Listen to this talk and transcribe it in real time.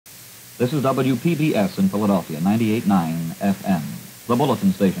This is WPBS in Philadelphia, 98.9 FM, the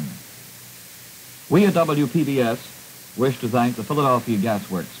bulletin station. We at WPBS wish to thank the Philadelphia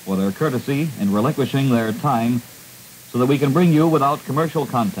Gas Works for their courtesy in relinquishing their time so that we can bring you, without commercial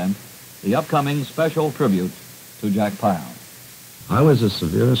content, the upcoming special tribute to Jack Pyle. I was his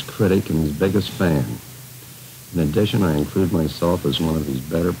severest critic and his biggest fan. In addition, I include myself as one of his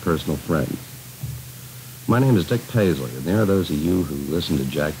better personal friends. My name is Dick Paisley, and there are those of you who listen to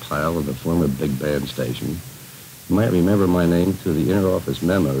Jack Pyle of the former big band station. You might remember my name through the inter-office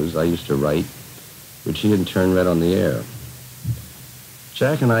memos I used to write, which he in turn read on the air.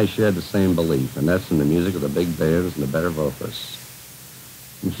 Jack and I shared the same belief, and that's in the music of the big bands and the better vocalists.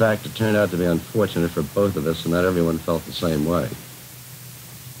 In fact, it turned out to be unfortunate for both of us, and not everyone felt the same way.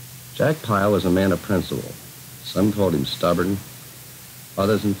 Jack Pyle was a man of principle. Some called him stubborn,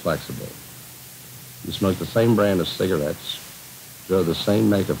 others inflexible. He smoked the same brand of cigarettes, drove the same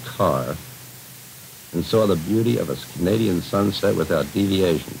make of car, and saw the beauty of a Canadian sunset without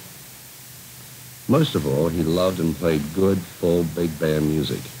deviation. Most of all, he loved and played good, full, big band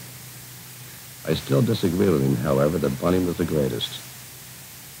music. I still disagree with him, however, that Bunny was the greatest.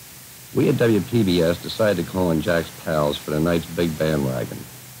 We at WPBS decided to call on Jack's pals for the night's big bandwagon.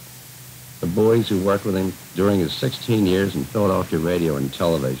 The boys who worked with him during his 16 years in Philadelphia radio and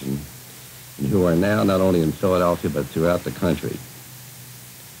television, and who are now not only in Philadelphia but throughout the country.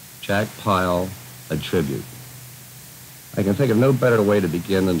 Jack Pyle, a tribute. I can think of no better way to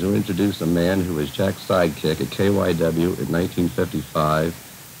begin than to introduce a man who was Jack's sidekick at KYW in 1955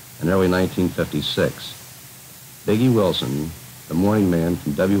 and early 1956. Biggie Wilson, the morning man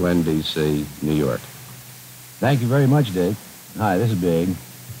from WNBC, New York. Thank you very much, Dick. Hi, this is Big.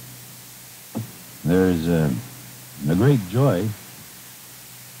 There's a great joy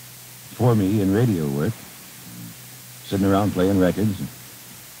for me in radio work. Sitting around playing records,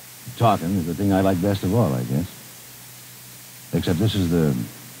 talking is the thing I like best of all, I guess. Except this is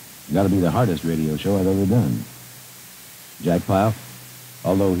got to be the hardest radio show I've ever done. Jack Pyle,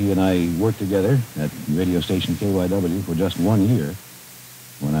 although he and I worked together at radio station KYW for just 1 year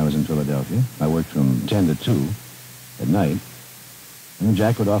when I was in Philadelphia. I worked from 10 to 2 at night. And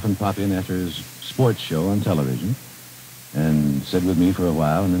Jack would often pop in after his sports show on television and sit with me for a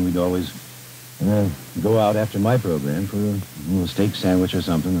while, and then we'd always go out after my program for a little steak sandwich or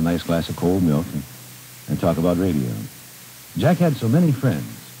something, a nice glass of cold milk, and talk about radio. Jack had so many friends,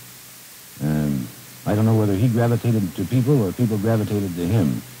 and I don't know whether he gravitated to people or people gravitated to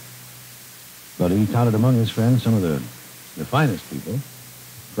him, but he counted among his friends some of the finest people.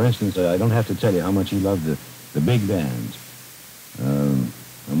 For instance, I don't have to tell you how much he loved the big bands.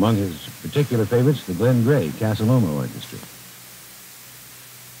 Among his particular favorites, the Glenn Gray Casa Loma Orchestra.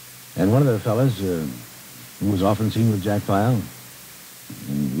 And one of the fellas who was often seen with Jack Pyle,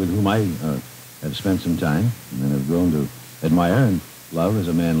 and with whom I have spent some time and have grown to admire and love as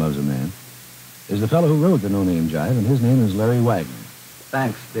a man loves a man, is the fellow who wrote the No Name Jive, and his name is Larry Wagner.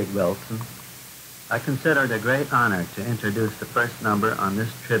 Thanks, Big Wilson. I consider it a great honor to introduce the first number on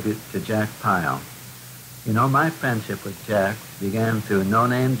this tribute to Jack Pyle. You know, my friendship with Jack began through No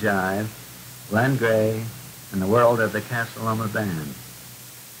Name Jive, Glenn Gray, and the world of the Casa Loma Band.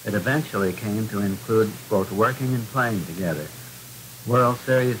 It eventually came to include both working and playing together, World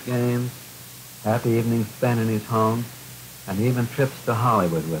Series games, happy evenings spent in his home, and even trips to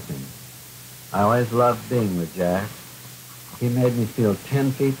Hollywood with him. I always loved being with Jack. He made me feel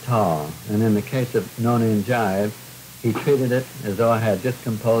 10 feet tall, and in the case of No Name Jive, he treated it as though I had just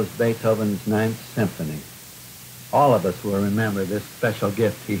composed Beethoven's Ninth Symphony. All of us will remember this special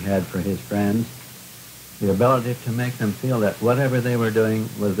gift he had for his friends, the ability to make them feel that whatever they were doing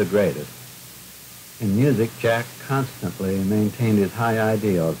was the greatest. In music, Jack constantly maintained his high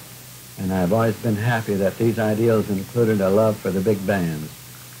ideals, and I've always been happy that these ideals included a love for the big bands,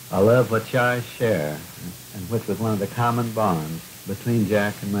 a love which I share, and which was one of the common bonds between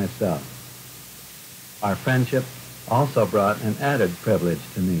Jack and myself. Our friendship also brought an added privilege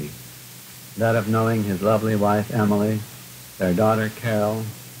to me, that of knowing his lovely wife, Emily, their daughter, Carol,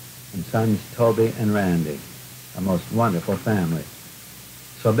 and sons, Toby and Randy, a most wonderful family.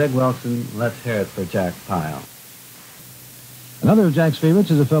 So, Big Wilson, let's hear it for Jack Pyle. Another of Jack's favorites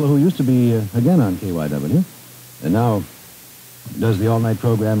is a fellow who used to be, again, on KYW, and now does the all-night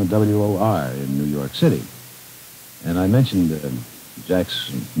program at WOR in New York City. And I mentioned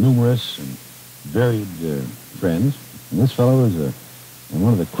Jack's numerous and varied friends, and this fellow is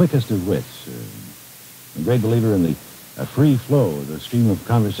one of the quickest of wits, a great believer in the free flow, the stream of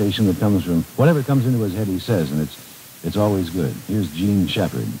conversation that comes from whatever comes into his head he says, and it's always good. Here's Gene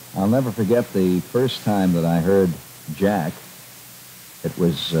Shepard. I'll never forget the first time that I heard Jack It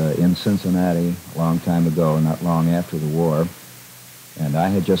was in Cincinnati a long time ago, not long after the war. And I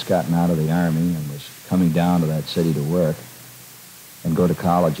had just gotten out of the Army and was coming down to that city to work and go to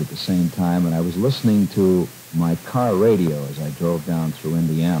college at the same time. And I was listening to my car radio as I drove down through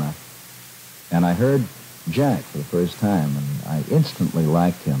Indiana. And I heard Jack for the first time, and I instantly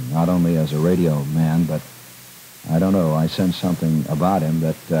liked him, not only as a radio man, but I don't know, I sensed something about him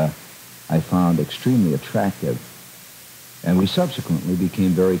that I found extremely attractive. And we subsequently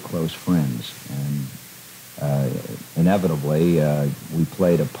became very close friends. And inevitably, we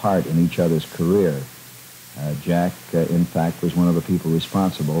played a part in each other's career. Jack, in fact, was one of the people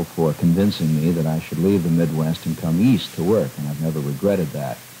responsible for convincing me that I should leave the Midwest and come east to work, and I've never regretted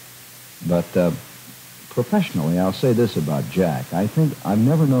that. But professionally, I'll say this about Jack. I think I've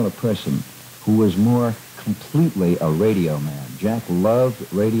never known a person who was more completely a radio man. Jack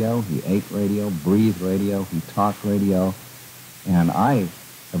loved radio. He ate radio, breathed radio, he talked radio. And I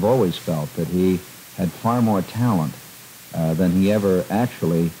have always felt that he had far more talent than he ever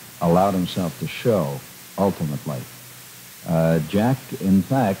actually allowed himself to show, ultimately. Jack, in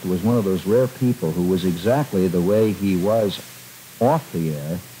fact, was one of those rare people who was exactly the way he was off the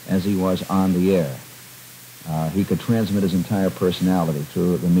air as he was on the air. He could transmit his entire personality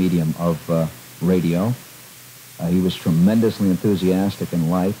through the medium of radio. He was tremendously enthusiastic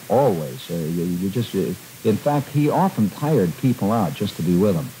in life, always. In fact, he often tired people out just to be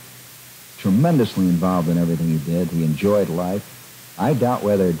with him. Tremendously involved in everything he did. He enjoyed life. I doubt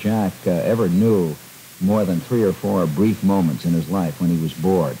whether Jack ever knew more than 3 or 4 brief moments in his life when he was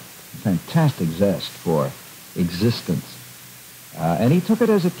bored. Fantastic zest for existence. And he took it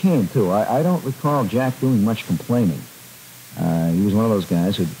as it came, too. I don't recall Jack doing much complaining. He was one of those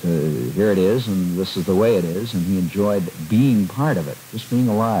guys who, here it is, and this is the way it is, and he enjoyed being part of it. Just being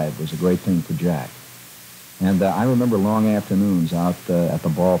alive was a great thing for Jack. And I remember long afternoons out at the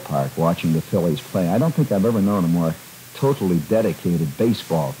ballpark watching the Phillies play. I don't think I've ever known a more totally dedicated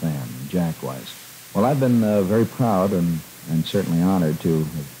baseball fan than Jack was. Well, I've been very proud and certainly honored to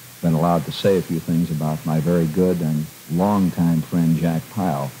have been allowed to say a few things about my very good and longtime friend Jack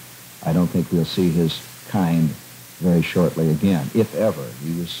Pyle. I don't think we'll see his kind very shortly again, if ever.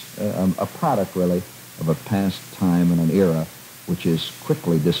 He was a product, really, of a past time and an era which is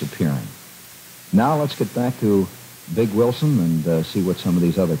quickly disappearing. Now let's get back to Big Wilson and see what some of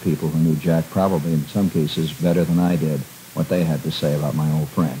these other people who knew Jack, probably in some cases better than I did, what they had to say about my old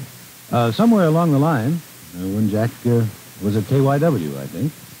friend. Somewhere along the line, when Jack was at KYW, I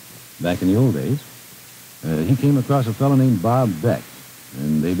think, back in the old days, he came across a fellow named Bob Beck,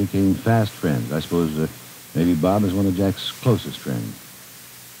 and they became fast friends. I suppose maybe Bob is one of Jack's closest friends.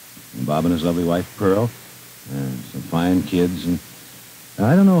 And Bob and his lovely wife, Pearl, and some fine kids. And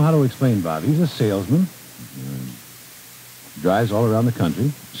I don't know how to explain Bob. He's a salesman, drives all around the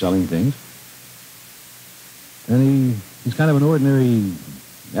country, selling things. And he's kind of an ordinary,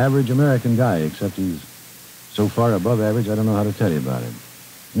 average American guy, except he's so far above average, I don't know how to tell you about it.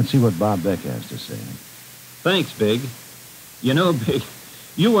 Let's see what Bob Beck has to say. Thanks, Big. You know, Big,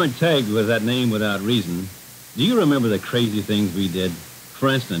 you weren't tagged with that name without reason. Do you remember the crazy things we did? For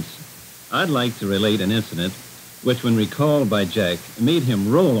instance, I'd like to relate an incident which, when recalled by Jack, made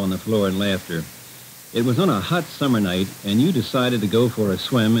him roll on the floor in laughter. It was on a hot summer night, and you decided to go for a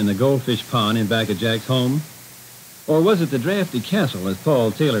swim in the goldfish pond in back of Jack's home. Or was it the drafty castle, as Paul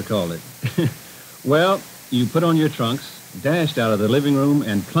Taylor called it? Well, you put on your trunks, dashed out of the living room,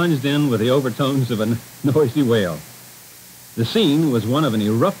 and plunged in with the overtones of a noisy whale. The scene was one of an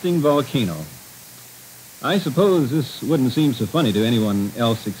erupting volcano. I suppose this wouldn't seem so funny to anyone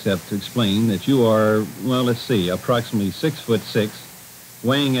else except to explain that you are, well, let's see, approximately 6'6",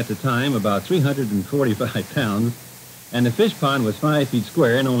 weighing at the time about 345 pounds, and the fish pond was 5 feet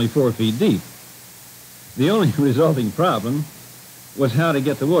square and only 4 feet deep. The only resulting problem was how to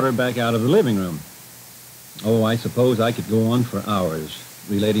get the water back out of the living room. Oh, I suppose I could go on for hours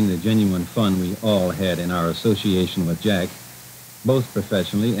relating the genuine fun we all had in our association with Jack, both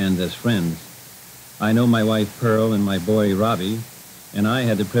professionally and as friends. I know my wife Pearl and my boy Robbie, and I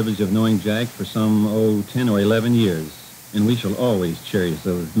had the privilege of knowing Jack for some, 10 or 11 years, and we shall always cherish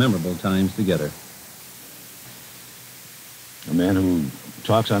those memorable times together. A man who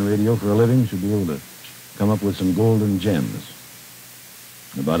talks on radio for a living should be able to come up with some golden gems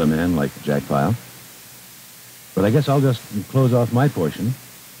about a man like Jack Pyle. But I guess I'll just close off my portion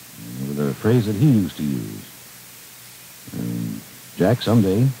with a phrase that he used to use. Jack,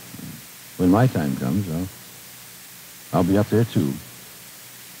 someday, when my time comes, I'll be up there too.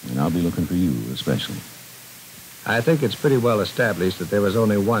 And I'll be looking for you especially. I think it's pretty well established that there was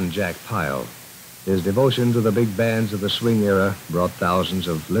only one Jack Pyle. His devotion to the big bands of the swing era brought thousands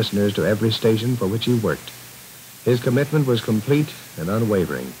of listeners to every station for which he worked. His commitment was complete and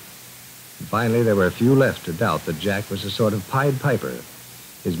unwavering. And finally, there were few left to doubt that Jack was a sort of Pied Piper.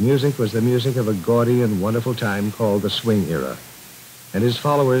 His music was the music of a gaudy and wonderful time called the swing era, and his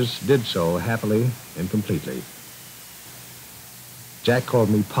followers did so happily and completely. Jack called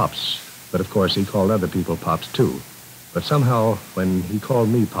me Pops, but of course he called other people Pops too. But somehow, when he called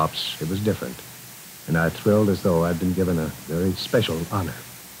me Pops, it was different, and I thrilled as though I'd been given a very special honor.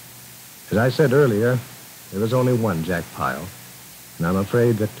 As I said earlier, there was only one Jack Pyle, and I'm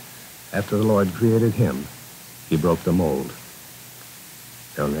afraid that after the Lord created him, he broke the mold.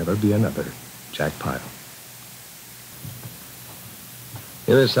 There'll never be another Jack Pyle.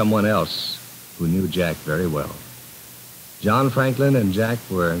 Here is someone else who knew Jack very well. John Franklin and Jack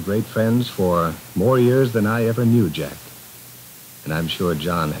were great friends for more years than I ever knew Jack. And I'm sure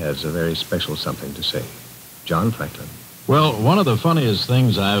John has a very special something to say. John Franklin. Well, one of the funniest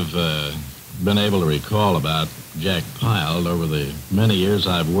things I've been able to recall about Jack Pyle over the many years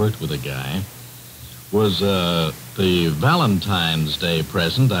I've worked with the guy was the Valentine's Day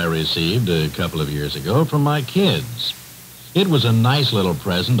present I received a couple of years ago from my kids. It was a nice little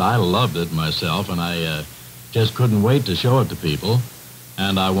present. I loved it myself, and I just couldn't wait to show it to people.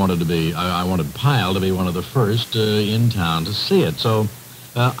 And I wanted Pyle to be one of the first in town to see it. So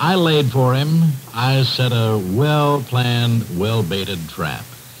I laid for him. I set a well-planned, well-baited trap.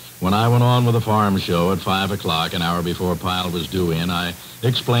 When I went on with the farm show at 5 o'clock, an hour before Pyle was due in, I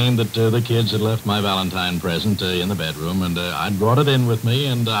explained that the kids had left my Valentine present in the bedroom, and I'd brought it in with me,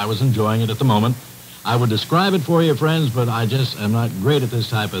 and I was enjoying it at the moment. I would describe it for you, friends, but I just am not great at this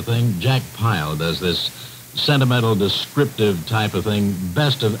type of thing. Jack Pyle does this sentimental, descriptive type of thing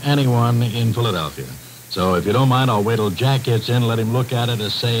best of anyone in Philadelphia. So if you don't mind, I'll wait till Jack gets in, let him look at it,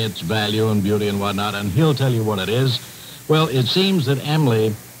 and say its value and beauty and whatnot, and he'll tell you what it is. Well, it seems that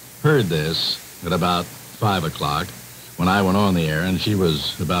Emily heard this at about 5 o'clock when I went on the air, and she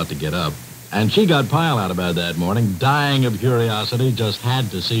was about to get up. And she got Pyle out of bed that morning, dying of curiosity, just had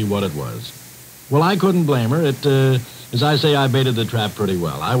to see what it was. Well, I couldn't blame her. As I say, I baited the trap pretty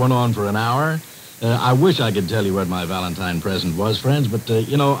well. I went on for an hour. I wish I could tell you what my Valentine present was, friends, but,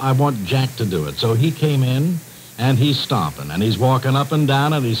 I want Jack to do it. So he came in, and he's stomping, and he's walking up and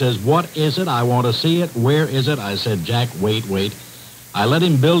down, and he says, "What is it? I want to see it. Where is it?" I said, "Jack, wait. I let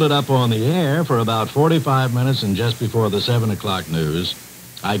him build it up on the air for about 45 minutes, and just before the 7 o'clock news,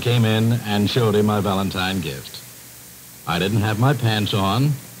 I came in and showed him my Valentine gift. I didn't have my pants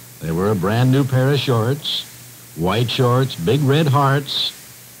on. They were a brand new pair of shorts, white shorts, big red hearts,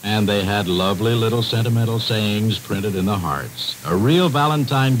 and they had lovely little sentimental sayings printed in the hearts. A real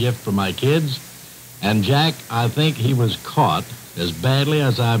Valentine gift for my kids, and Jack, I think he was caught as badly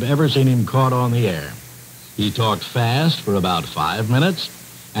as I've ever seen him caught on the air. He talked fast for about 5 minutes,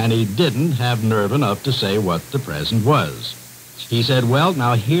 and he didn't have nerve enough to say what the present was. He said, "Well,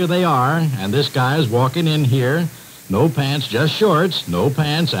 now here they are, and this guy is walking in here, no pants, just shorts, no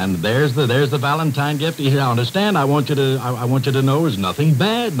pants, and there's the Valentine gift." He said, "I understand. I want you to know it's nothing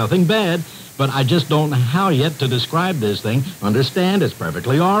bad, but I just don't know how yet to describe this thing. Understand, it's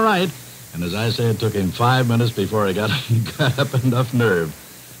perfectly all right." And as I say, it took him 5 minutes before he got up enough nerve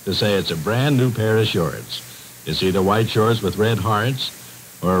to say it's a brand new pair of shorts. It's either white shorts with red hearts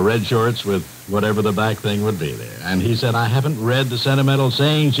or red shorts with whatever the back thing would be there. And he said, "I haven't read the sentimental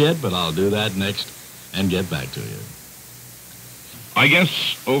sayings yet, but I'll do that next and get back to you." I guess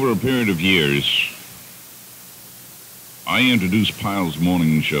over a period of years, I introduced Pyle's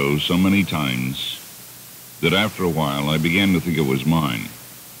morning show so many times that after a while I began to think it was mine.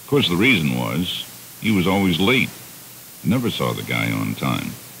 Of course, the reason was he was always late. Never saw the guy on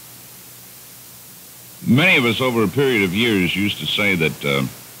time. Many of us over a period of years used to say that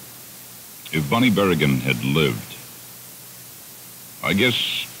if Bunny Berrigan had lived, I guess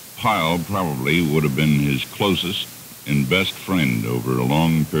Pyle probably would have been his closest and best friend over a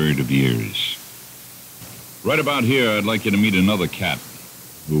long period of years. Right about here, I'd like you to meet another cat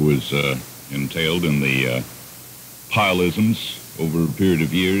who was entailed in the Pyleisms over a period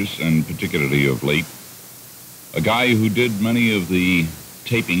of years, and particularly of late. A guy who did many of the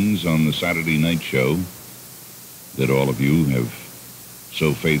tapings on the Saturday night show that all of you have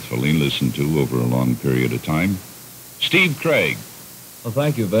so faithfully listened to over a long period of time. Steve Craig. Well,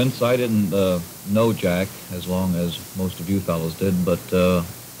 thank you, Vince. I didn't know Jack as long as most of you fellows did, but I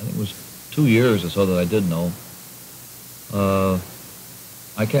think it was 2 years or so that I did know.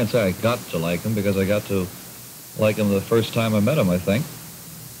 I can't say I got to like him, because I got to like him the first time I met him, I think,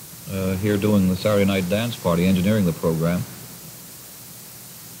 here doing the Saturday night dance party, engineering the program.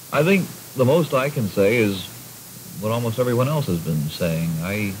 I think the most I can say is what almost everyone else has been saying.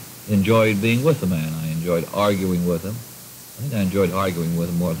 I enjoyed being with the man. I enjoyed arguing with him. I think I enjoyed arguing with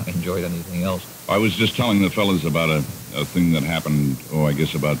him more than I enjoyed anything else. I was just telling the fellas about a thing that happened, I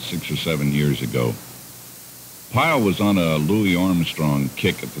guess about 6 or 7 years ago. Pyle was on a Louis Armstrong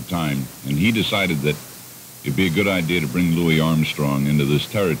kick at the time, and he decided that it'd be a good idea to bring Louis Armstrong into this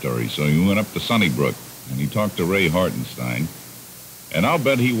territory. So he went up to Sunnybrook, and he talked to Ray Hartenstein. And I'll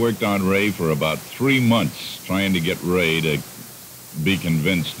bet he worked on Ray for about 3 months, trying to get Ray to be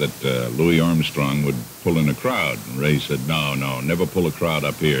convinced that Louis Armstrong would pull in a crowd. And Ray said, no, never pull a crowd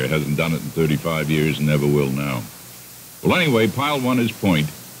up here. Hasn't done it in 35 years and never will now. Well, anyway, Pyle won his point,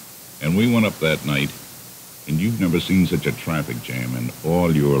 and we went up that night. And you've never seen such a traffic jam in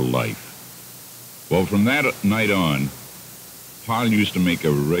all your life. Well, from that night on, Pyle used to make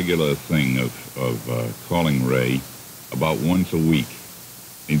a regular thing of calling Ray about once a week.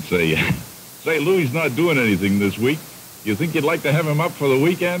 He'd say, Louie's not doing anything this week. You think you'd like to have him up for the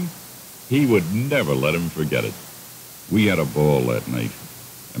weekend? He would never let him forget it. We had a ball that night.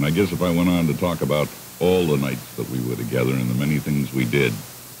 And I guess if I went on to talk about all the nights that we were together and the many things we did,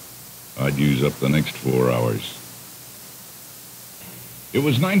 I'd use up the next 4 hours. It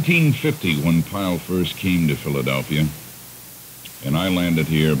was 1950 when Pyle first came to Philadelphia, and I landed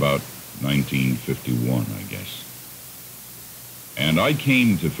here about 1951, I guess. And I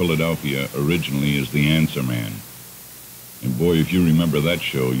came to Philadelphia originally as the Answer Man. And boy, if you remember that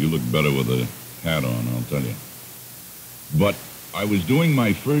show, you look better with a hat on, I'll tell you. But I was doing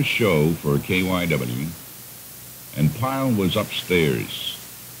my first show for KYW, and Pyle was upstairs.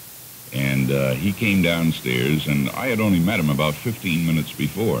 And he came downstairs, and I had only met him about 15 minutes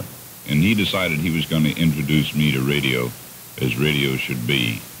before. And he decided he was going to introduce me to radio as radio should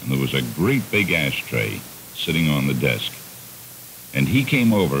be. And there was a great big ashtray sitting on the desk. And he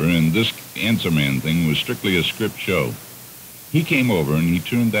came over, and this Answer Man thing was strictly a script show. He came over, and he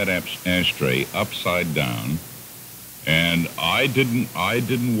turned that ashtray upside down. And I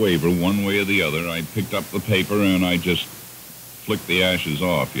didn't waver one way or the other. I picked up the paper, and I just flicked the ashes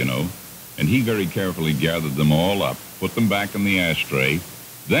off, you know. And he very carefully gathered them all up, put them back in the ashtray,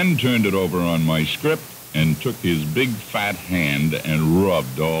 then turned it over on my script and took his big fat hand and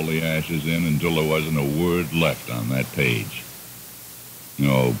rubbed all the ashes in until there wasn't a word left on that page.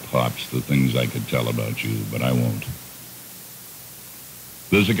 Oh, Pops, the things I could tell about you, but I won't.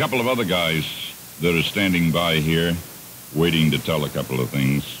 There's a couple of other guys that are standing by here waiting to tell a couple of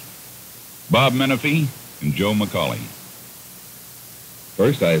things. Bob Menefee and Joe McCauley.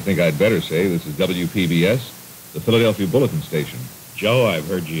 First, I think I'd better say this is WPBS, the Philadelphia Bulletin Station. Joe, I've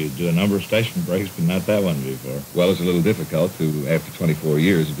heard you do a number of station breaks, but not that one before. Well, it's a little difficult to, after 24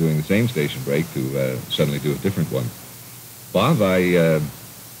 years of doing the same station break, to suddenly do a different one. Bob, I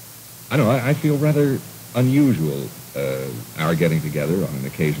feel rather unusual our getting together on an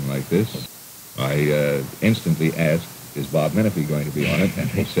occasion like this. I instantly asked, is Bob Menefee going to be on it? And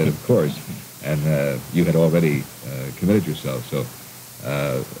he said, of course. And you had already committed yourself, so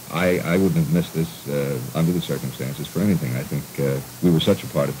I wouldn't have missed this under the circumstances for anything. I think we were such a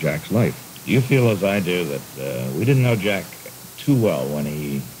part of Jack's life. Do you feel as I do that we didn't know Jack too well when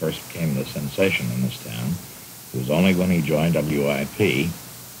he first became the sensation in this town? It was only when he joined WIP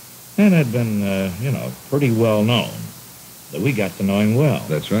and had been, pretty well known that we got to know him well.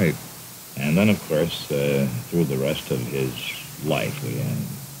 That's right. And then, of course, through the rest of his life, we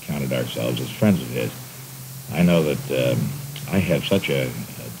counted ourselves as friends of his. I know that I have such a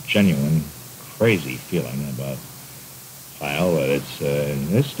genuine, crazy feeling about Pyle that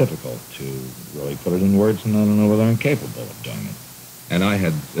it's difficult to really put it in words, and I don't know whether I'm capable of doing it. And I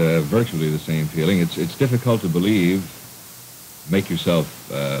had virtually the same feeling. It's difficult to make yourself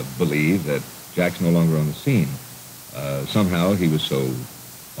believe that Jack's no longer on the scene. Somehow he was so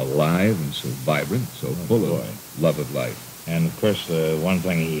alive and so vibrant, so full of love of life. And, of course, one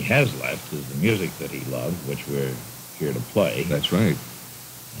thing he has left is the music that he loved, which we're here to play. That's right.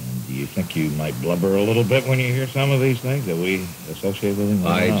 And do you think you might blubber a little bit when you hear some of these things that we associate with him?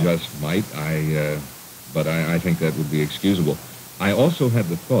 I just might. But I think that would be excusable. I also had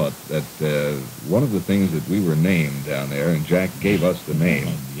the thought that one of the things that we were named down there, and Jack gave us the name.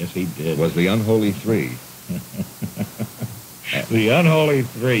 Yes, he did. Was the Unholy Three. The Unholy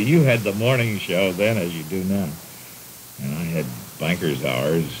Three. You had the morning show then, as you do now. And I had banker's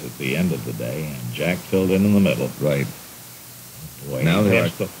hours at the end of the day, and Jack filled in the middle. Right. Boy, now he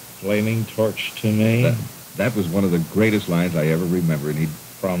passed the flaming torch to me. That was one of the greatest lines I ever remember. And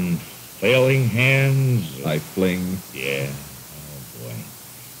from failing hands, I fling. Yeah. Oh, boy.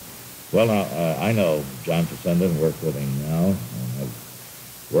 Well, now, I know John Facenda and work with him now, and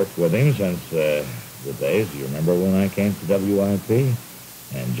I've Worked with him since the days, you remember when I came to WIP?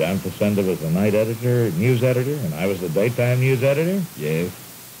 And John Facenda was the night editor, news editor, and I was the daytime news editor. Yes.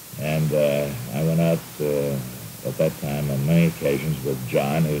 And I went out at that time on many occasions with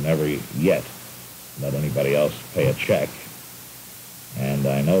John, who never yet let anybody else pay a check. And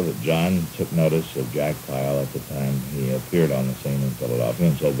I know that John took notice of Jack Pyle at the time he appeared on the scene in Philadelphia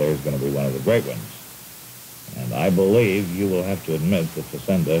and said there's going to be one of the great ones. And I believe you will have to admit that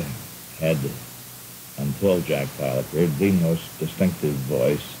Facenda had, until Jack Pyle appeared, the most distinctive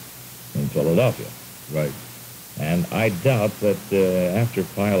voice in Philadelphia. Right. And I doubt that after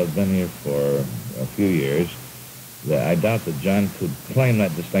Pyle had been here for a few years, I doubt that John could claim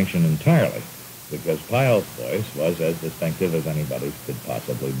that distinction entirely, because Pyle's voice was as distinctive as anybody's could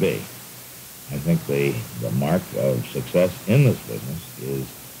possibly be. I think the mark of success in this business is,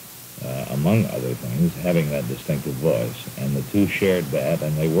 among other things, having that distinctive voice. And the two shared that,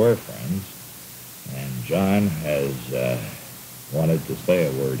 and they were friends. And John has wanted to say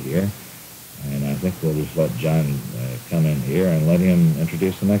a word here, and I think we'll just let John come in here and let him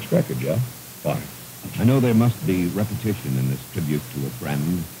introduce the next record, Joe. Fine. I know there must be repetition in this tribute to a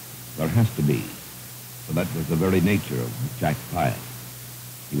friend. There has to be. For that was the very nature of Jack Pyle.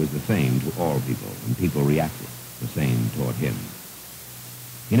 He was the same to all people, and people reacted the same toward him.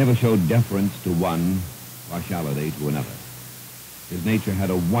 He never showed deference to one, partiality to another. His nature had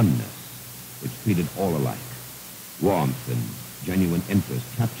a oneness which treated all alike. Warmth and genuine interest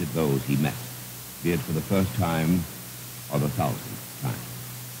captured those he met, be it for the first time or the 1,000th time.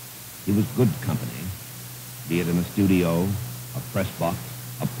 He was good company, be it in a studio, a press box,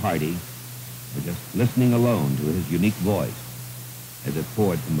 a party, or just listening alone to his unique voice as it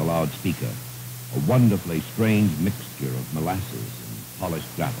poured from the loudspeaker, a wonderfully strange mixture of molasses and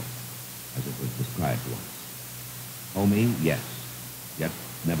polished gravel, as it was described once. Homey, yes, yet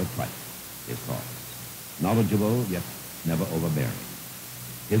never trite, his thoughts. Knowledgeable, yet never overbearing.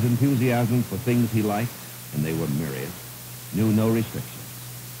 His enthusiasm for things he liked, and they were myriad, knew no restrictions.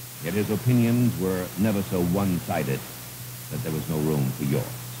 Yet his opinions were never so one-sided that there was no room for yours.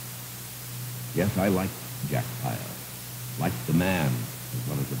 Yes, I liked Jack Pyle, liked the man as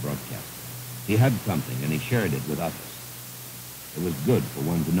well as the broadcaster. He had something, and he shared it with others. It was good for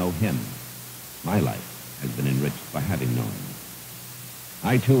one to know him. My life has been enriched by having known him.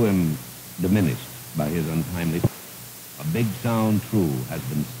 I, too, am diminished by his untimely... A big sound, true, has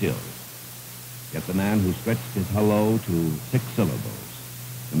been stilled. Yet the man who stretched his hello to 6 syllables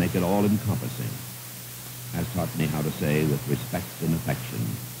to make it all-encompassing has taught me how to say with respect and affection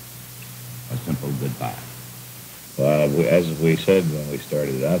a simple goodbye. Well, as we said when we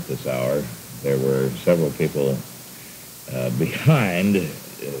started out this hour, there were several people behind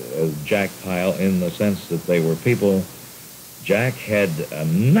Jack Pyle in the sense that they were people. Jack had a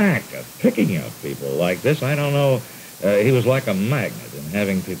knack of picking up people like this. I don't know. He was like a magnet in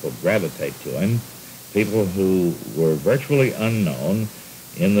having people gravitate to him, people who were virtually unknown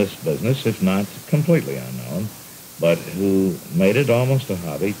in this business, if not completely unknown, but who made it almost a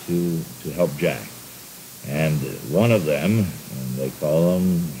hobby to help Jack. And one of them, and they call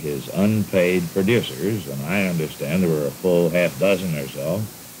them his unpaid producers, and I understand there were a full half dozen or so.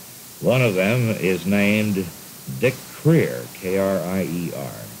 One of them is named Dick Krier,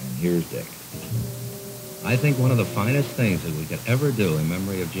 K-R-I-E-R, and here's Dick. I think one of the finest things that we could ever do in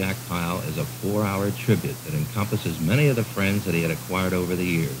memory of Jack Pyle is a 4-hour tribute that encompasses many of the friends that he had acquired over the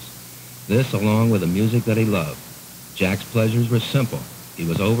years. This, along with the music that he loved. Jack's pleasures were simple. He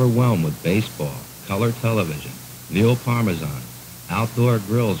was overwhelmed with baseball, color television, veal parmesan, outdoor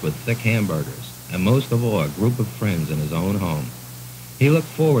grills with thick hamburgers, and most of all, a group of friends in his own home. He looked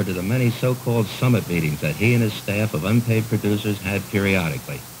forward to the many so-called summit meetings that he and his staff of unpaid producers had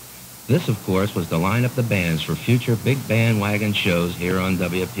periodically. This, of course, was to line up the bands for future big bandwagon shows here on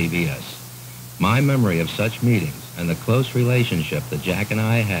WPBS. My memory of such meetings and the close relationship that Jack and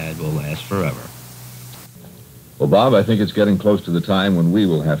I had will last forever. Well, Bob, I think it's getting close to the time when we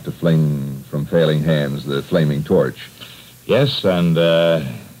will have to fling from failing hands the flaming torch. Yes, and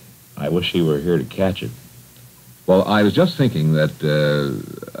I wish he were here to catch it. Well, I was just thinking that,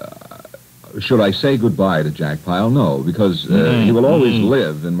 should I say goodbye to Jack Pyle? No, because he will always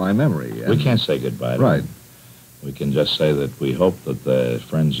live in my memory. We can't say goodbye to him. Right. We can just say that we hope that the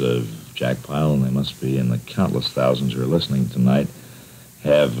friends of Jack Pyle, and they must be in the countless thousands who are listening tonight,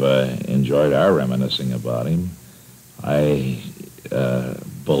 have enjoyed our reminiscing about him. I,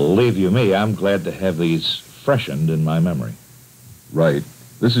 believe you me, I'm glad to have these freshened in my memory. Right.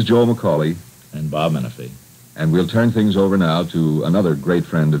 This is Joe McCauley. And Bob Menefee. And we'll turn things over now to another great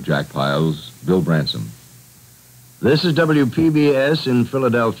friend of Jack Pyle's, Bill Bransome. This is WPBS in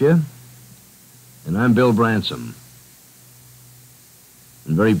Philadelphia, and I'm Bill Bransome.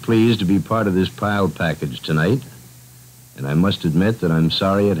 I'm very pleased to be part of this Pyle package tonight, and I must admit that I'm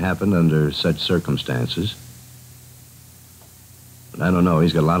sorry it happened under such circumstances. But I don't know,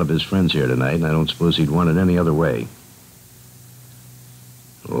 he's got a lot of his friends here tonight, and I don't suppose he'd want it any other way.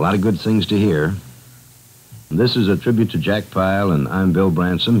 A lot of good things to hear. This is a tribute to Jack Pyle, and I'm Bill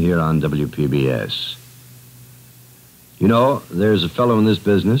Bransome here on WPBS. You know, there's a fellow in this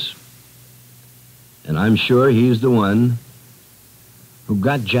business, and I'm sure he's the one who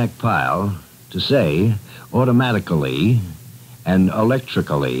got Jack Pyle to say automatically and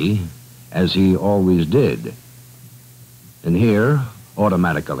electrically, as he always did. And here,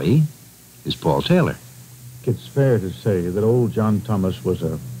 automatically, is Paul Taylor. It's fair to say that old John Thomas was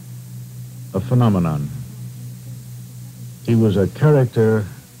a phenomenon. He was a character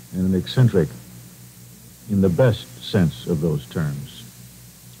and an eccentric in the best sense of those terms.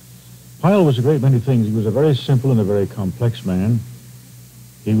 Pyle was a great many things. He was a very simple and a very complex man.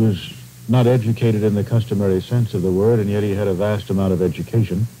 He was not educated in the customary sense of the word, and yet he had a vast amount of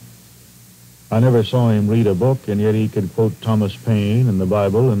education. I never saw him read a book, and yet he could quote Thomas Paine and the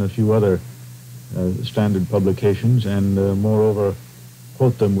Bible and a few other standard publications, and moreover,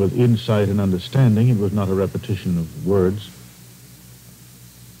 quote them with insight and understanding. It was not a repetition of words.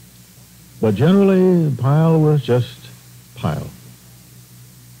 But generally, Pyle was just Pyle.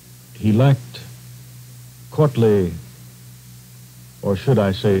 He lacked courtly, or should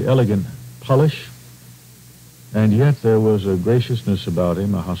I say elegant, polish, and yet there was a graciousness about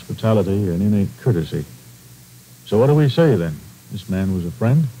him, a hospitality, an innate courtesy. So what do we say then? This man was a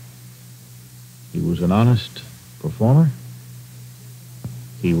friend. He was an honest performer.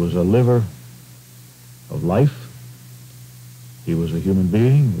 He was a liver of life. He was a human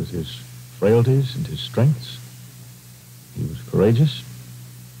being with his frailties and his strengths. He was courageous.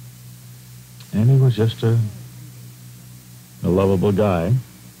 And he was just a lovable guy.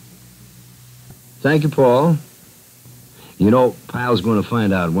 Thank you, Paul. You know, Pyle's going to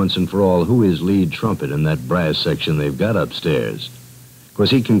find out once and for all who is lead trumpet in that brass section they've got upstairs. Of course,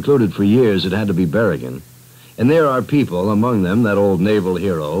 he concluded for years it had to be Berrigan. And there are people, among them that old naval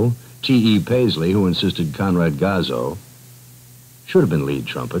hero, T.E. Paisley, who insisted Conrad Gazzo should have been lead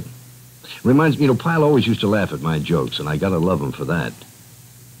trumpet. Reminds me, you know, Pyle always used to laugh at my jokes, and I gotta love him for that.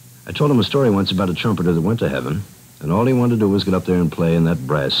 I told him a story once about a trumpeter that went to heaven, and all he wanted to do was get up there and play in that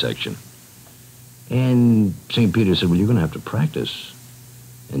brass section. And St. Peter said, well, you're gonna have to practice.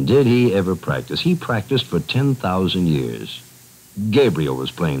 And did he ever practice? He practiced for 10,000 years. Gabriel was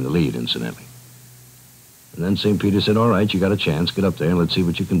playing the lead, incidentally. And then St. Peter said, all right, you got a chance. Get up there and let's see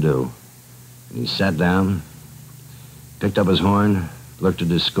what you can do. And he sat down, picked up his horn, looked at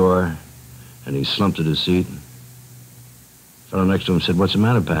his score, and he slumped at his seat. The fellow next to him said, what's the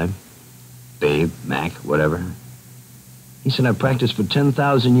matter, Pab? Babe, Mac, whatever. He said, I practiced for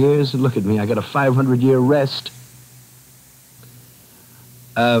 10,000 years, and look at me, I got a 500-year rest.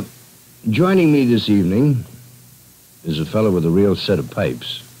 Joining me this evening is a fellow with a real set of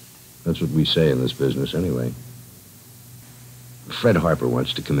pipes. That's what we say in this business, anyway. Fred Harper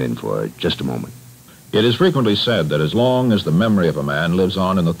wants to come in for just a moment. It is frequently said that as long as the memory of a man lives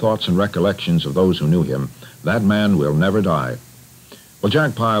on in the thoughts and recollections of those who knew him, that man will never die. Well,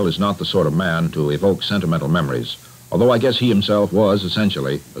 Jack Pyle is not the sort of man to evoke sentimental memories, although I guess he himself was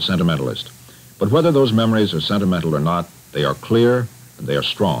essentially a sentimentalist. But whether those memories are sentimental or not, they are clear and they are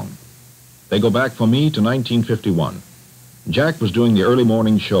strong. They go back for me to 1951. Jack was doing the early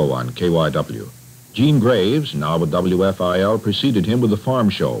morning show on KYW. Gene Graves, now with WFIL, preceded him with the farm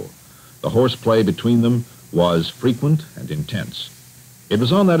show. The horseplay between them was frequent and intense. It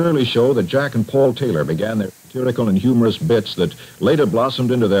was on that early show that Jack and Paul Taylor began their satirical and humorous bits that later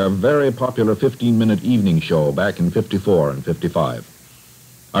blossomed into their very popular 15-minute evening show back in 54 and 55.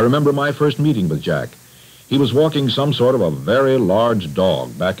 I remember my first meeting with Jack. He was walking some sort of a very large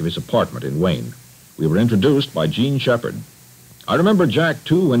dog back of his apartment in Wayne. We were introduced by Gene Shepard. I remember Jack,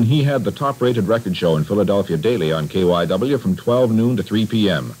 too, when he had the top-rated record show in Philadelphia daily on KYW from 12 noon to 3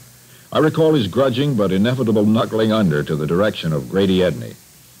 p.m. I recall his grudging but inevitable knuckling under to the direction of Grady Edney.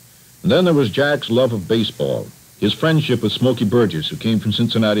 And then there was Jack's love of baseball, his friendship with Smokey Burgess, who came from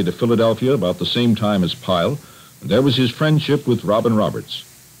Cincinnati to Philadelphia about the same time as Pyle, and there was his friendship with Robin Roberts.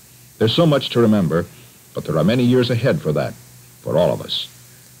 There's so much to remember, but there are many years ahead for that, for all of us.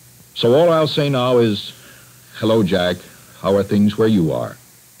 So all I'll say now is, hello, Jack. How are things where you are?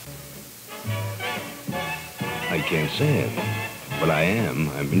 I can't say it, but I am.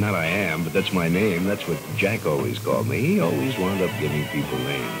 Not I am, but that's my name. That's what Jack always called me. He always wound up giving people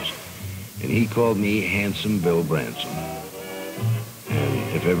names. And he called me Handsome Bill Bransome.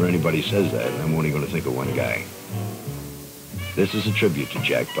 And if ever anybody says that, I'm only going to think of one guy. This is a tribute to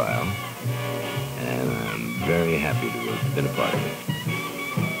Jack Pyle, and I'm very happy to have been a part of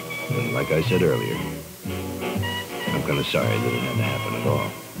it. And like I said earlier, I'm kind of sorry that it had to happen at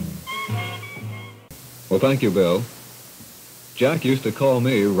all. Well, thank you, Bill. Jack used to call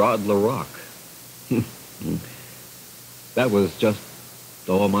me Rod LaRock. That was just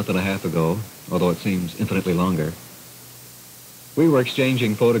a month and a half ago, although it seems infinitely longer. We were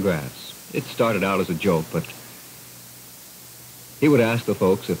exchanging photographs. It started out as a joke, but he would ask the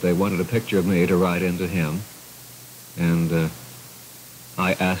folks if they wanted a picture of me to write into him, and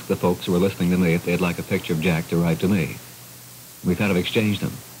I asked the folks who were listening to me if they'd like a picture of Jack to write to me. We kind of exchanged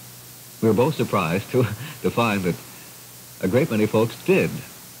them. We were both surprised to find that a great many folks did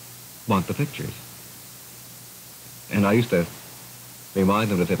want the pictures. And I used to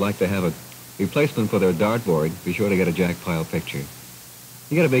remind them that they'd like to have a replacement for their dartboard, be sure to get a Jack Pyle picture.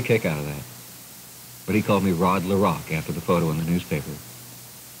 You get a big kick out of that. But he called me Rod LaRock after the photo in the newspaper.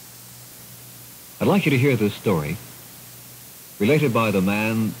 I'd like you to hear this story, related by the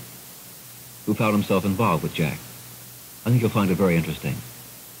man who found himself involved with Jack. I think you'll find it very interesting.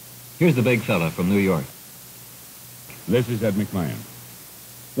 Here's the big fella from New York. This is Ed McMahon.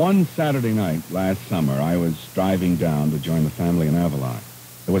 One Saturday night last summer, I was driving down to join the family in Avalon.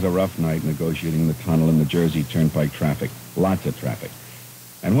 It was a rough night negotiating the tunnel in the Jersey Turnpike traffic, lots of traffic.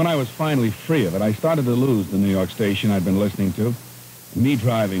 And when I was finally free of it, I started to lose the New York station I'd been listening to. Me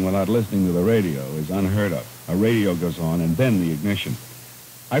driving without listening to the radio is unheard of. A radio goes on, and then the ignition.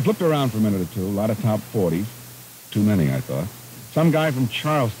 I flipped around for a minute or two, a lot of top 40s. Too many, I thought. Some guy from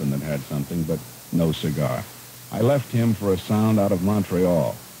Charleston that had something, but no cigar. I left him for a sound out of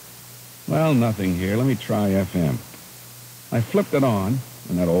Montreal. Well, nothing here. Let me try FM. I flipped it on,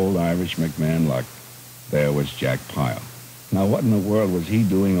 and that old Irish McMahon luck. There was Jack Pyle. Now, what in the world was he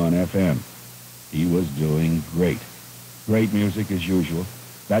doing on FM? He was doing great. Great music as usual.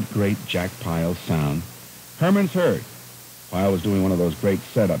 That great Jack Pyle sound. Herman's Heard. Pyle was doing one of those great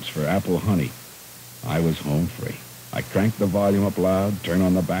setups for Apple Honey. I was home free. I cranked the volume up loud, turned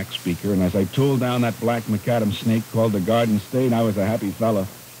on the back speaker, and as I tooled down that black macadam snake called the Garden State, I was a happy fella.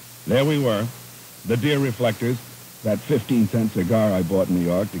 There we were, the deer reflectors, that 15-cent cigar I bought in New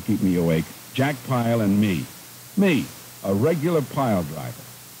York to keep me awake, Jack Pyle and me. Me, a regular pile driver.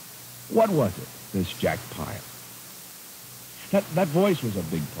 What was it, this Jack Pyle? That voice was a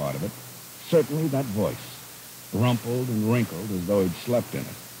big part of it. Certainly that voice. Rumpled and wrinkled as though he'd slept in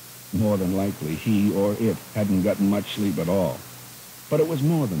it. More than likely, he or it hadn't gotten much sleep at all. But it was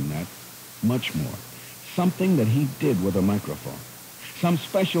more than that. Much more. Something that he did with a microphone. Some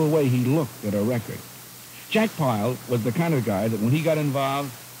special way he looked at a record. Jack Pyle was the kind of guy that when he got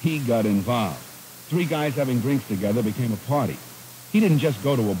involved, he got involved. Three guys having drinks together became a party. He didn't just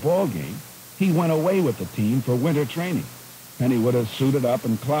go to a ball game. He went away with the team for winter training. And he would have suited up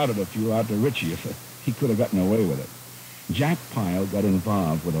and clouted a few out to Richie if he could have gotten away with it. Jack Pyle got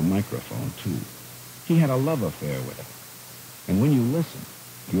involved with a microphone, too. He had a love affair with it. And when you listened,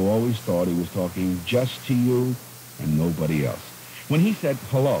 you always thought he was talking just to you and nobody else. When he said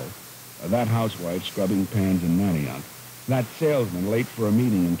hello, that housewife scrubbing pans in Manayunk, that salesman late for a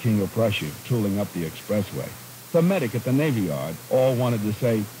meeting in King of Prussia tooling up the expressway, the medic at the Navy Yard all wanted to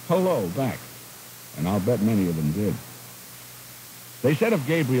say hello back. And I'll bet many of them did. They said of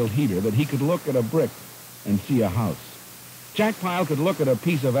Gabriel Heater that he could look at a brick and see a house. Jack Pyle could look at a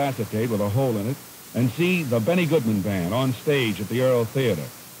piece of acetate with a hole in it and see the Benny Goodman Band on stage at the Earl Theater.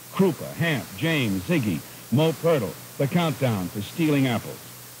 Krupa, Hamp, James, Ziggy, Mo Pirtle, the countdown for stealing apples.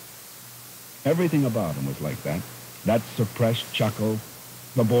 Everything about him was like that. That suppressed chuckle,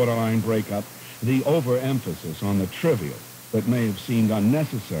 the borderline breakup, the overemphasis on the trivial that may have seemed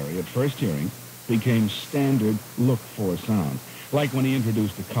unnecessary at first hearing became standard look-for sound. Like when he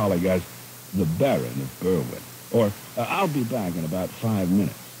introduced a colleague as the Baron of Berwyn. Or, I'll be back in about 5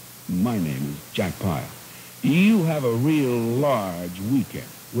 minutes. My name is Jack Pyle. You have a real large weekend,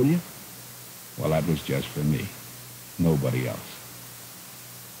 will you? Well, that was just for me. Nobody else.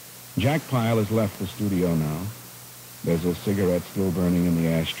 Jack Pyle has left the studio now. There's a cigarette still burning in the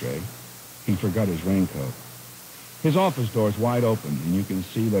ashtray. He forgot his raincoat. His office door's wide open, and you can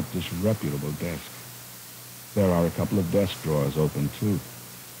see that disreputable desk. There are a couple of desk drawers open, too.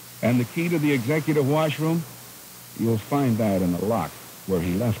 And the key to the executive washroom? You'll find that in the lock where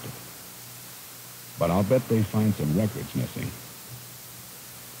he left it. But I'll bet they find some records missing.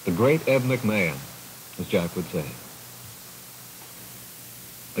 The great Ed McMahon, as Jack would say.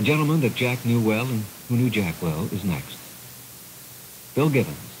 A gentleman that Jack knew well and who knew Jack well is next. Bill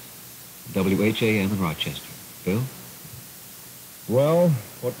Gibbons, WHAM in Rochester. Bill? Well,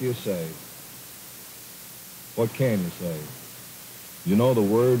 what do you say? What can you say? You know the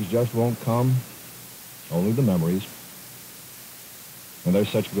words just won't come, only the memories. And they're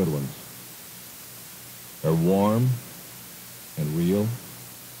such good ones. They're warm and real.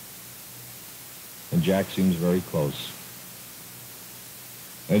 And Jack seems very close.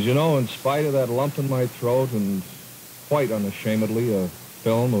 And you know, in spite of that lump in my throat and quite unashamedly a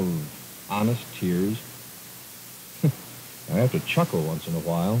film of honest tears, I have to chuckle once in a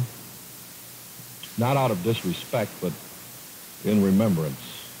while. Not out of disrespect, but in remembrance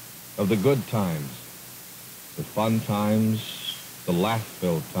of the good times, the fun times, the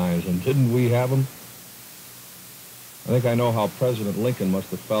laugh-filled times. And didn't we have them? I think I know how President Lincoln must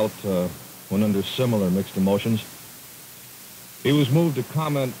have felt when under similar mixed emotions. He was moved to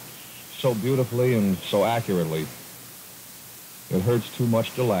comment so beautifully and so accurately. It hurts too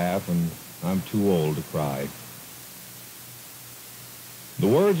much to laugh, and I'm too old to cry. The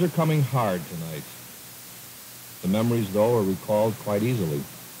words are coming hard tonight. The memories, though, are recalled quite easily.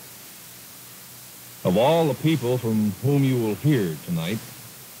 Of all the people from whom you will hear tonight,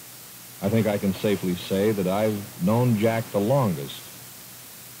 I think I can safely say that I've known Jack the longest.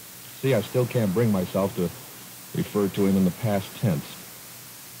 See, I still can't bring myself to refer to him in the past tense.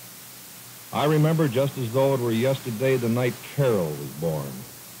 I remember just as though it were yesterday the night Carol was born,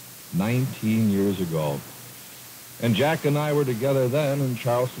 19 years ago. And Jack and I were together then in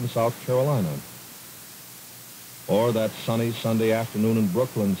Charleston, South Carolina. Or that sunny Sunday afternoon in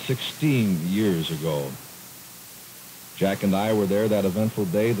Brooklyn 16 years ago. Jack and I were there that eventful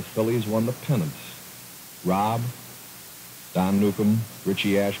day the Phillies won the pennant. Rob, Don Newcomb,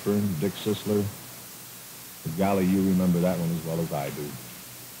 Richie Ashburn, Dick Sisler. But golly, you remember that one as well as I do.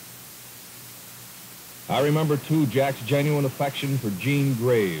 I remember, too, Jack's genuine affection for Gene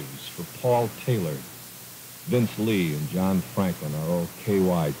Graves, for Paul Taylor, Vince Lee, and John Franklin, our old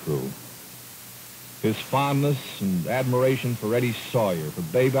KY crew. His fondness and admiration for Eddie Sawyer, for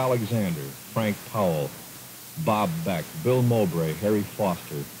Babe Alexander, Frank Powell, Bob Beck, Bill Mowbray, Harry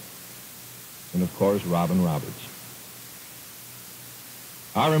Foster, and, of course, Robin Roberts.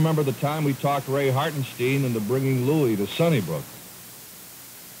 I remember the time we talked Ray Hartenstein into bringing Louie to Sunnybrook.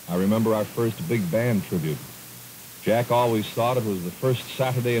 I remember our first big band tribute. Jack always thought it was the first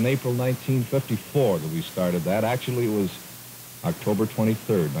Saturday in April 1954 that we started that. Actually, it was October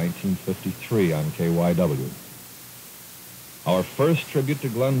 23rd, 1953 on KYW. Our first tribute to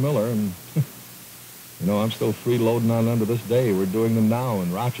Glenn Miller, and you know, I'm still freeloading on them to this day. We're doing them now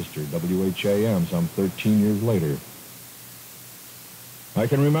in Rochester, WHAM, some 13 years later. I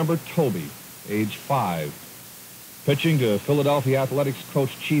can remember Toby, age 5, pitching to Philadelphia Athletics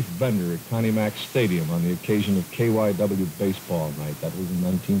coach Chief Bender at Connie Mack Stadium on the occasion of KYW baseball night. That was in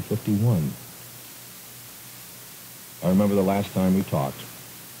 1951. I remember the last time we talked.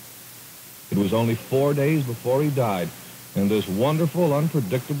 It was only 4 days before he died, and this wonderful,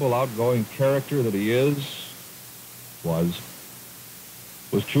 unpredictable, outgoing character that he was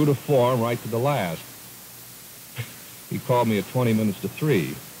true to form right to the last. He called me at 20 minutes to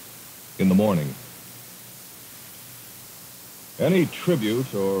 3 in the morning. Any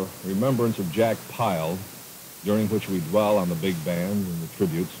tribute or remembrance of Jack Pyle, during which we dwell on the big bands and the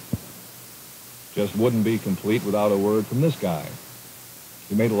tributes, just wouldn't be complete without a word from this guy.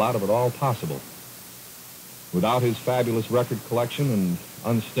 He made a lot of it all possible. Without his fabulous record collection and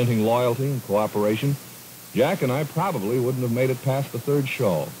unstinting loyalty and cooperation, Jack and I probably wouldn't have made it past the third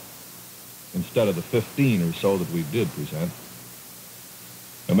show, instead of the 15 or so that we did present.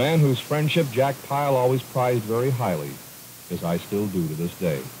 A man whose friendship Jack Pyle always prized very highly, as I still do to this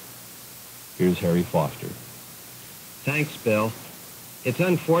day. Here's Harry Foster. Thanks, Bill. It's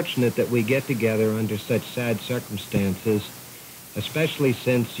unfortunate that we get together under such sad circumstances, especially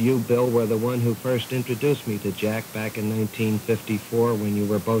since you, Bill, were the one who first introduced me to Jack back in 1954 when you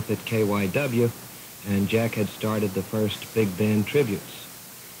were both at KYW, and Jack had started the first big band tributes.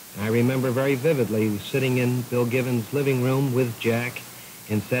 I remember very vividly sitting in Bill Given's living room with Jack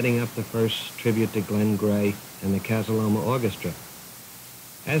and setting up the first tribute to Glenn Gray and the Casaloma Orchestra.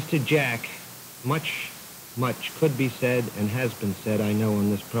 As to Jack, much could be said and has been said, I know, on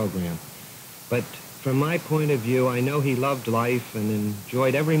this program. But from my point of view, I know he loved life and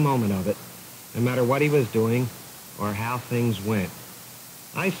enjoyed every moment of it, no matter what he was doing or how things went.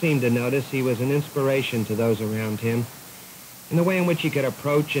 I seem to notice he was an inspiration to those around him in the way in which he could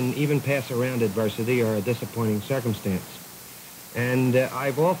approach and even pass around adversity or a disappointing circumstance. And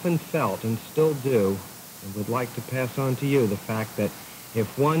I've often felt, and still do, and would like to pass on to you the fact that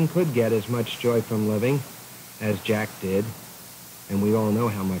if one could get as much joy from living as Jack did, and we all know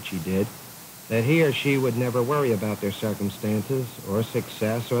how much he did, that he or she would never worry about their circumstances or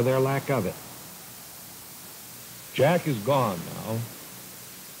success or their lack of it. Jack is gone now.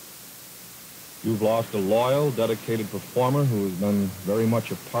 You've lost a loyal, dedicated performer who has been very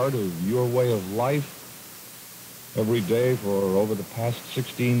much a part of your way of life every day for over the past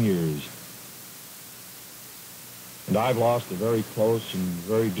 16 years. And I've lost a very close and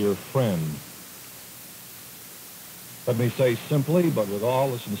very dear friend. Let me say simply, but with all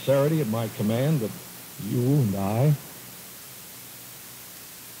the sincerity at my command, that you and I,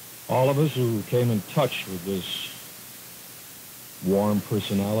 all of us who came in touch with this warm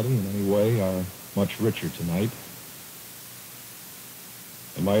personality in any way, are much richer tonight.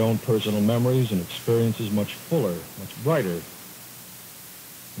 And my own personal memories and experiences much fuller, much brighter.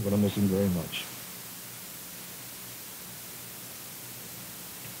 I'm going to miss him very much.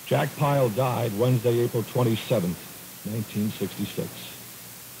 Jack Pyle died Wednesday, April 27th, 1966.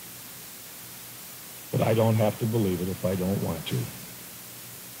 But I don't have to believe it if I don't want to.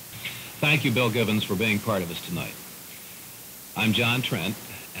 Thank you, Bill Gibbons, for being part of us tonight. I'm John Trent,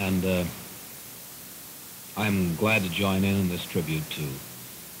 and I'm glad to join in this tribute to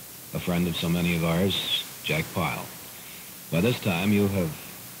a friend of so many of ours, Jack Pyle. By this time, you have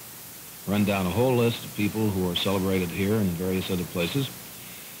run down a whole list of people who are celebrated here and in various other places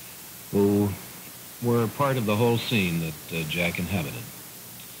who were part of the whole scene that Jack inhabited.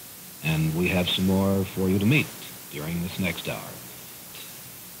 And we have some more for you to meet during this next hour.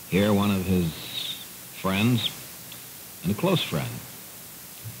 Here, one of his friends and a close friend,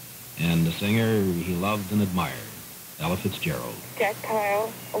 and a singer he loved and admired, Ella Fitzgerald. Jack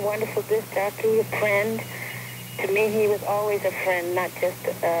Pyle, a wonderful disc jockey, a friend. To me, he was always a friend, not just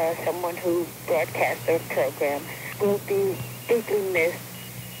someone who broadcast a program. Will be deeply missed.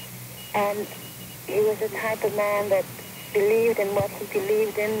 And he was the type of man that believed in what he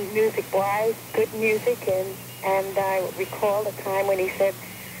believed in music-wise, good music, and I recall a time when he said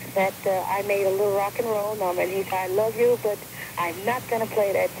that I made a little rock and roll number, and he said, I love you, but I'm not going to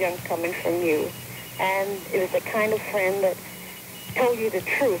play that junk coming from you. And it was the kind of friend that told you the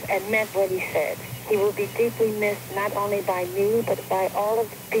truth and meant what he said. He will be deeply missed not only by me, but by all of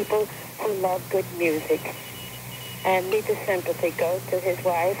the people who love good music. And deepest sympathy goes to his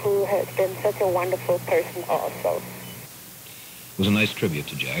wife, who has been such a wonderful person also. It was a nice tribute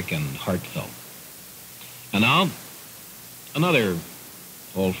to Jack and heartfelt. And now, another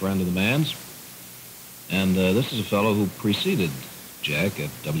old friend of the man's. And this is a fellow who preceded Jack at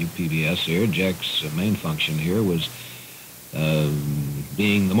WPBS here. Jack's main function here was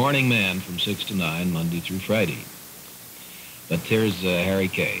being the morning man from 6 to 9, Monday through Friday. But here's Harry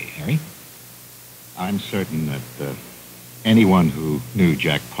Kay. Harry? I'm certain that anyone who knew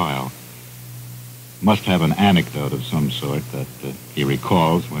Jack Pyle must have an anecdote of some sort that he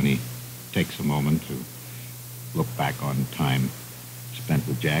recalls when he takes a moment to look back on time spent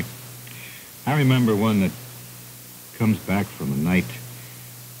with Jack. I remember one that comes back from a night,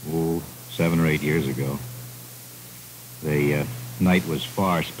 7 or 8 years ago. The night was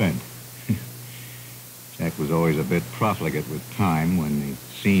far spent. Jack was always a bit profligate with time when the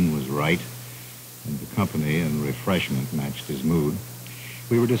scene was right and the company and refreshment matched his mood.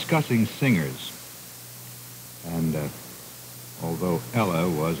 We were discussing singers, and although Ella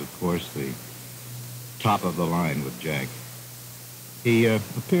was, of course, the top of the line with Jack, he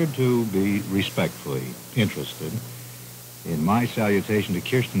appeared to be respectfully interested in my salutation to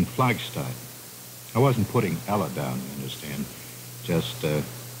Kirsten Flagstad. I wasn't putting Ella down, you understand, just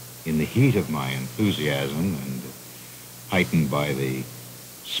in the heat of my enthusiasm and heightened by the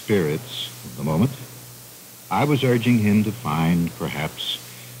spirits of the moment, I was urging him to find, perhaps,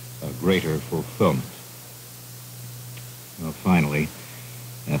 a greater fulfillment. Well, finally,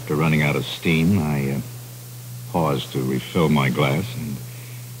 after running out of steam, I paused to refill my glass and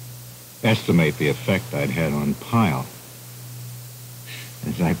estimate the effect I'd had on Pyle.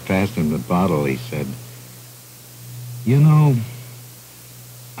 As I passed him the bottle, he said, "You know,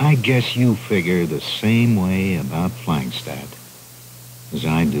 I guess you figure the same way about Flagstad as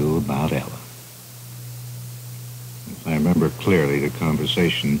I do about Ella." As I remember clearly, the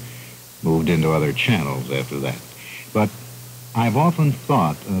conversation moved into other channels after that. But I've often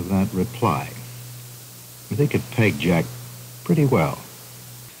thought of that reply. I think it pegged Jack pretty well.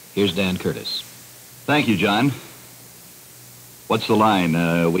 Here's Dan Curtis. Thank you, John. What's the line?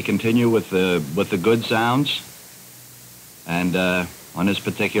 We continue with the good sounds? And on this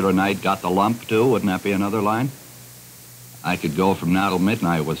particular night, got the lump, too? Wouldn't that be another line? I could go from now till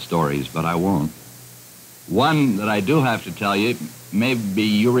midnight with stories, but I won't. One that I do have to tell you, maybe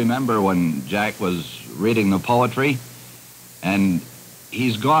you remember when Jack was reading the poetry, and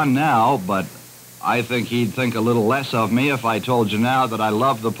he's gone now, but I think he'd think a little less of me if I told you now that I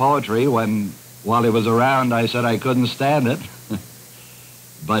loved the poetry when, while he was around, I said I couldn't stand it.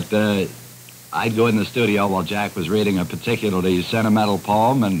 But I'd go in the studio while Jack was reading a particularly sentimental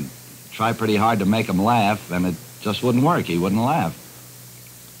poem and try pretty hard to make him laugh, and it just wouldn't work. He wouldn't laugh.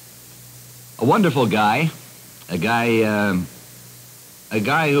 A wonderful guy, a guy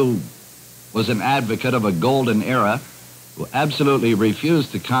who was an advocate of a golden era, who absolutely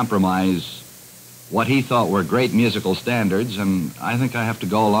refused to compromise what he thought were great musical standards, and I think I have to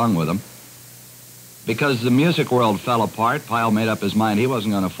go along with him. Because the music world fell apart, Pyle made up his mind he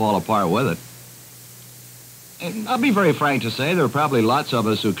wasn't going to fall apart with it. And I'll be very frank to say there were probably lots of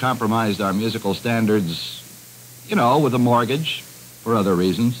us who compromised our musical standards, you know, with a mortgage, for other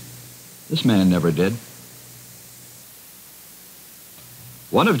reasons. This man never did.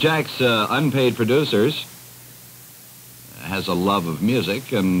 One of Jack's unpaid producers has a love of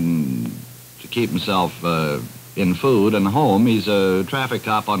music, and to keep himself in food and home, he's a traffic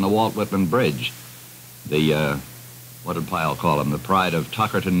cop on the Walt Whitman Bridge. The, what did Pyle call him? The pride of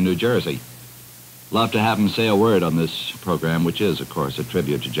Tuckerton, New Jersey. Love to have him say a word on this program, which is, of course, a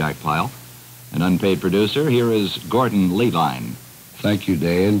tribute to Jack Pyle. An unpaid producer, here is Gordon Leline. Thank you,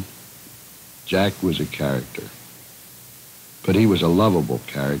 Dan. Jack was a character. But he was a lovable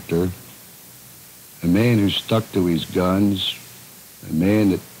character. A man who stuck to his guns. A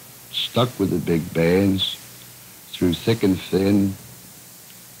man that stuck with the big bands through thick and thin.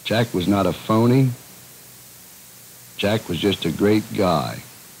 Jack was not a phony. Jack was just a great guy.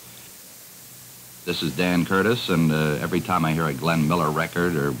 This is Dan Curtis, and every time I hear a Glenn Miller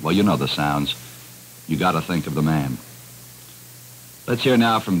record, or, well, you know the sounds, you got to think of the man. Let's hear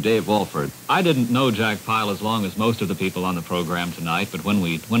now from Dave Wolford. I didn't know Jack Pyle as long as most of the people on the program tonight, but when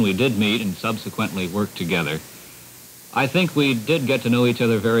we did meet and subsequently worked together, I think we did get to know each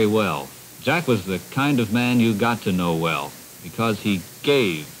other very well. Jack was the kind of man you got to know well because he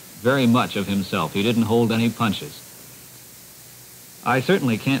gave very much of himself. He didn't hold any punches. I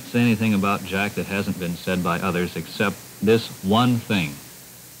certainly can't say anything about Jack that hasn't been said by others except this one thing.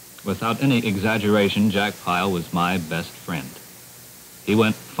 Without any exaggeration, Jack Pyle was my best friend. He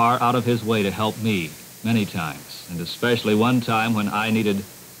went far out of his way to help me many times, and especially one time when I needed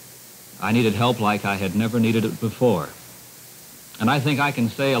help like I had never needed it before. And I think I can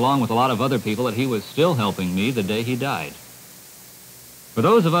say, along with a lot of other people, that he was still helping me the day he died. For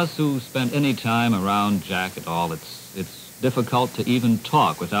those of us who spent any time around Jack at all, it's difficult to even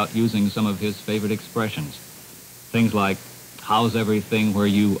talk without using some of his favorite expressions. Things like, "How's everything where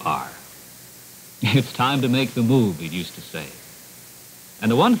you are?" "It's time to make the move," he used to say. And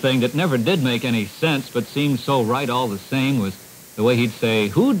the one thing that never did make any sense but seemed so right all the same was the way he'd say,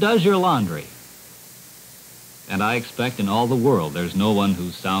 "Who does your laundry?" And I expect in all the world there's no one who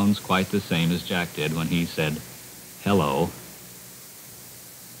sounds quite the same as Jack did when he said, "Hello."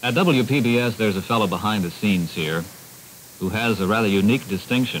 At WPBS, there's a fellow behind the scenes here who has a rather unique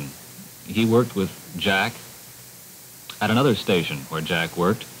distinction. He worked with Jack at another station where Jack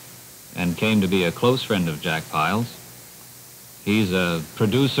worked and came to be a close friend of Jack Pyle's. He's a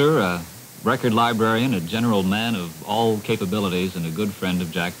producer, a record librarian, a general man of all capabilities, and a good friend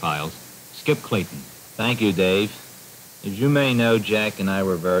of Jack Pyle's, Skip Clayton. Thank you, Dave. As you may know, Jack and I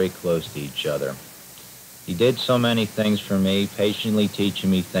were very close to each other. He did so many things for me, patiently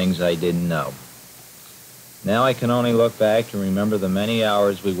teaching me things I didn't know. Now I can only look back and remember the many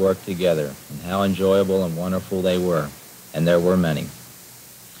hours we worked together and how enjoyable and wonderful they were, and there were many.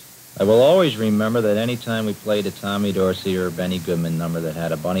 I will always remember that any time we played a Tommy Dorsey or a Benny Goodman number that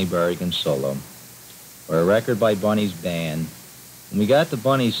had a Bunny Berrigan solo, or a record by Bunny's band, when we got to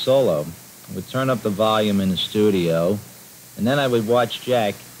Bunny's solo, I would turn up the volume in the studio, and then I would watch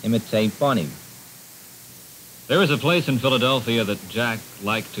Jack imitate Bunny. There was a place in Philadelphia that Jack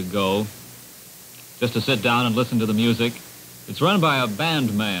liked to go just to sit down and listen to the music. It's run by a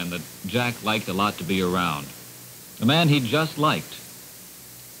band man that Jack liked a lot to be around, a man he just liked.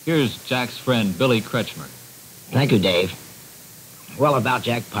 Here's Jack's friend, Billy Kretschmer. Thank you, Dave. Well, about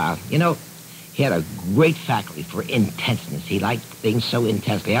Jack Pyle, you know, he had a great faculty for intenseness. He liked things so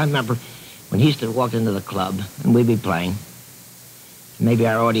intensely. I remember when he used to walk into the club and we'd be playing. Maybe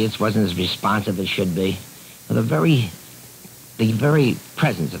our audience wasn't as responsive as should be. But the very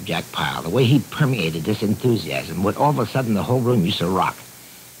presence of Jack Pyle, the way he permeated this enthusiasm, what all of a sudden the whole room used to rock.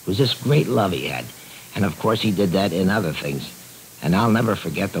 It was this great love he had. And of course he did that in other things. And I'll never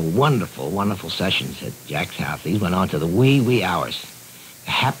forget the wonderful, wonderful sessions at Jack's house. These went on to the wee hours.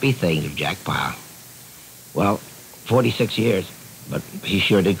 The happy things of Jack Pyle. Well, 46 years, but he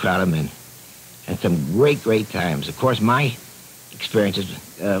sure did crowd them in. And some great times. Of course, my experiences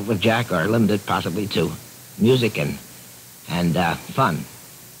with Jack are limited possibly to music and fun.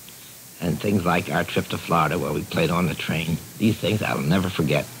 And things like our trip to Florida where we played on the train. These things I'll never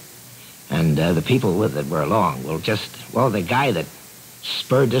forget. And the people with it were along will the guy that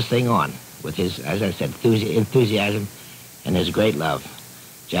spurred this thing on with his, as I said, enthusiasm and his great love,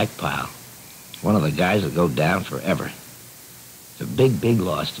 Jack Pyle, one of the guys that go down forever. It's a big, big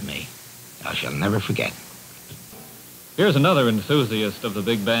loss to me. I shall never forget. Here's another enthusiast of the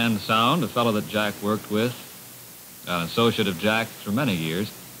big band sound, a fellow that Jack worked with, an associate of Jack for many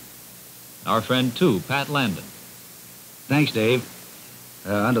years. Our friend, too, Pat Landon. Thanks, Dave.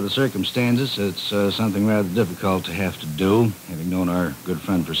 Under the circumstances, it's something rather difficult to have to do, having known our good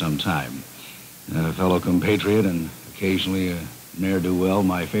friend for some time. A fellow compatriot and occasionally a ne'er-do-well.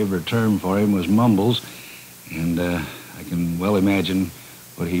 My favorite term for him was mumbles, and I can well imagine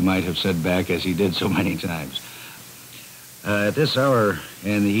what he might have said back as he did so many times. At this hour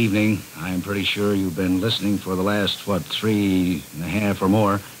in the evening, I'm pretty sure you've been listening for the last, 3.5 or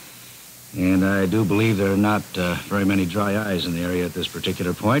more. And I do believe there are not very many dry eyes in the area at this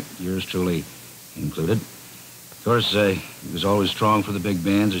particular point, yours truly included. Of course, he was always strong for the big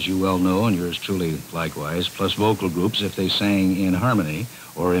bands, as you well know, and yours truly likewise, plus vocal groups if they sang in harmony,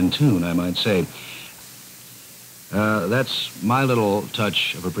 or in tune, I might say. That's my little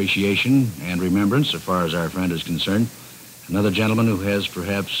touch of appreciation and remembrance, so far as our friend is concerned. Another gentleman who has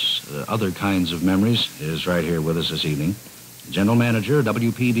perhaps other kinds of memories is right here with us this evening. General Manager,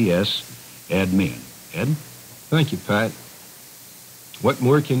 WPBS, Ed Meehan. Ed? Thank you, Pat. What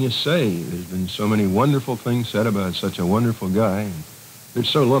more can you say? There's been so many wonderful things said about such a wonderful guy. And there's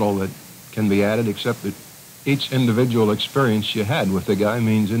so little that can be added except that each individual experience you had with the guy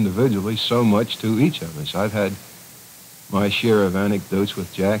means individually so much to each of us. I've had my share of anecdotes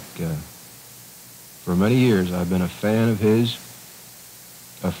with Jack. For many years, I've been a fan of his,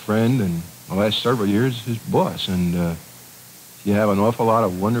 a friend, and the last several years, his boss. And you have an awful lot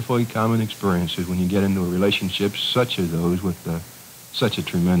of wonderfully common experiences when you get into a relationship such as those with such a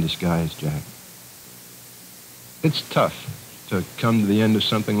tremendous guy as Jack. It's tough to come to the end of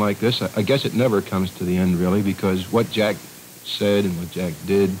something like this. I guess it never comes to the end, really, because what Jack said and what Jack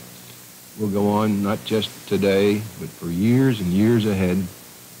did will go on not just today, but for years and years ahead.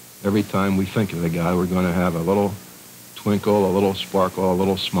 Every time we think of the guy, we're going to have a little twinkle, a little sparkle, a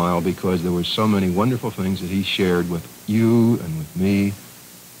little smile, because there were so many wonderful things that he shared with you and with me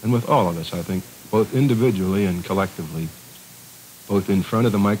and with all of us, I think, both individually and collectively, both in front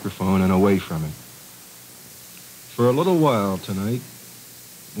of the microphone and away from it. For a little while tonight,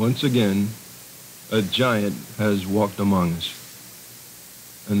 once again, a giant has walked among us.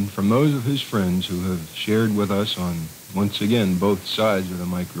 And from those of his friends who have shared with us on, once again, both sides of the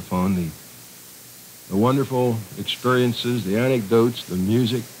microphone, the wonderful experiences, the anecdotes, the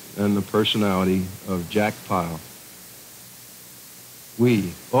music, and the personality of Jack Pyle,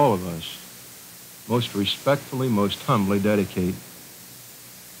 we, all of us, most respectfully, most humbly dedicate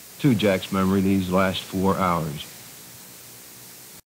to Jack's memory these last 4 hours.